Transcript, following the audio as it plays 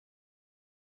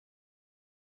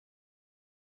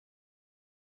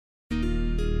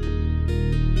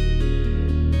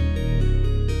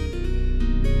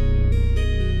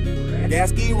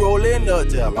Gasky rolling up,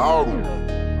 tell all.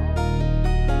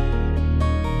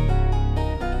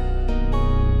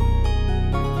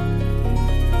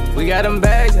 We got them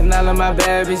bags and all of my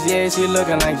bad bitch, yeah, she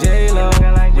looking like J-Lo.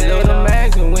 We load them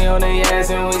bags and we on the ass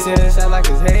and we send shot like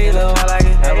it's Halo.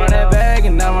 I run that bag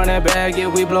and I run that bag, yeah,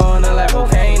 we blowing up like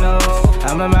volcanoes.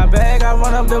 I'm in my bag, I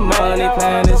run up the money,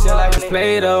 playing this shit like it's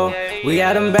Play-Doh. We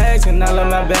got them bags and all of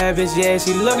my bad bitch, yeah,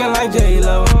 she looking like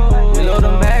J-Lo. We load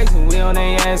them bags and we on the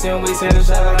ass and we send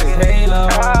shot like it's Halo.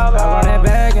 I run that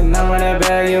bag and I run that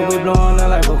bag, yeah, we blowing up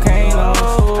like volcanoes.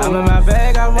 I'm in my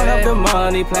bag, I run up the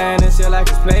money, playing this shit like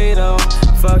it's Play-Doh.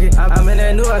 Fuck it, I'm in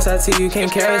that new SIT, you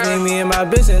can't catch me. Me and my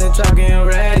bitch in the truck getting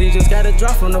ready. Just got a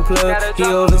drop from the plug, he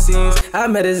overseas. I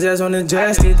met his ass on the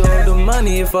Gasky, throw up the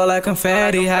money, it fall like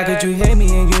confetti. How could you hate me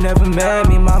and you never met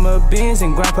me? Mama beans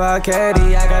and grandpa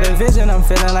caddy. I got a vision, I'm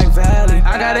feeling like Valley.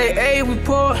 I got an A, we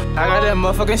poor, I got that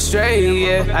motherfucking straight,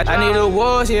 yeah. I need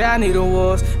awards, yeah, I need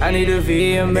awards. I need a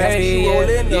VMA,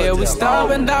 yeah. Yeah, we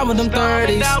stomping down with them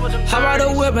 30s. How about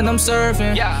a whip and I'm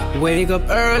surfing? Wake up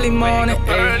early morning,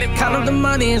 ayy. Count up the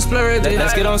money and splurge it.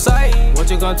 Let's get on site.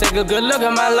 Want you gon' take a good look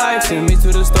at my life? Send me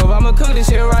to the stove, I'ma cook this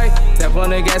shit right. Tap on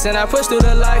the gas and I push through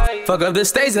the light. Fuck up the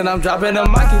stage and I'm dropping the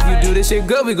mic. If you do this shit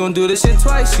good, we gon' do this shit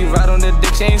twice. She ride on the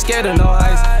dick, she ain't scared of no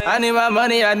ice. I need my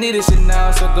money, I need this shit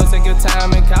now. So go take your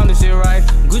time and count this shit right.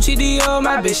 Gucci Dior,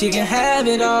 my bitch, she can have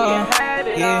it all.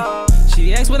 Yeah.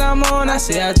 She asks what I'm on, I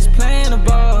say I just playin' the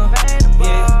ball.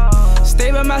 Yeah.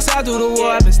 Stay by my side through the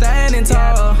war, I've been standing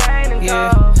tall.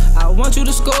 Yeah. I want you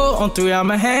to score on 3,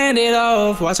 I'ma hand it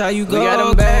off. Watch how you go. We got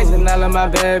them bags and all of my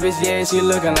bad bitch, yeah, she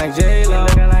looking like J-Lo.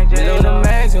 We load them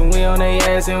bags and we on the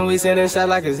ass and we send a shot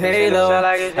like it's Halo.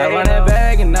 I run that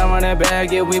bag and I run that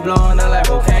bag, yeah, we blowing up like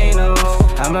volcanoes.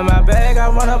 I'm in my bag, I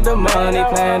run up the money,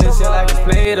 playing this shit like it's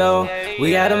Play-Doh.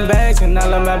 We got them bags and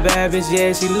all of my bad bitch,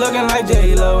 yeah, she looking like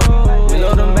J-Lo. We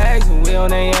load them bags and we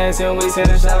on the ass and we send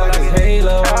a shot like it's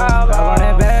Halo. I run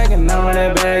that bag and I run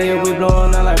that bag, yeah, we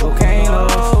blowing up like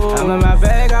volcanoes. I'm in my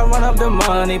bag, I run up the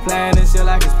money, playing this shit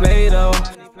like it's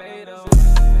Play-Doh.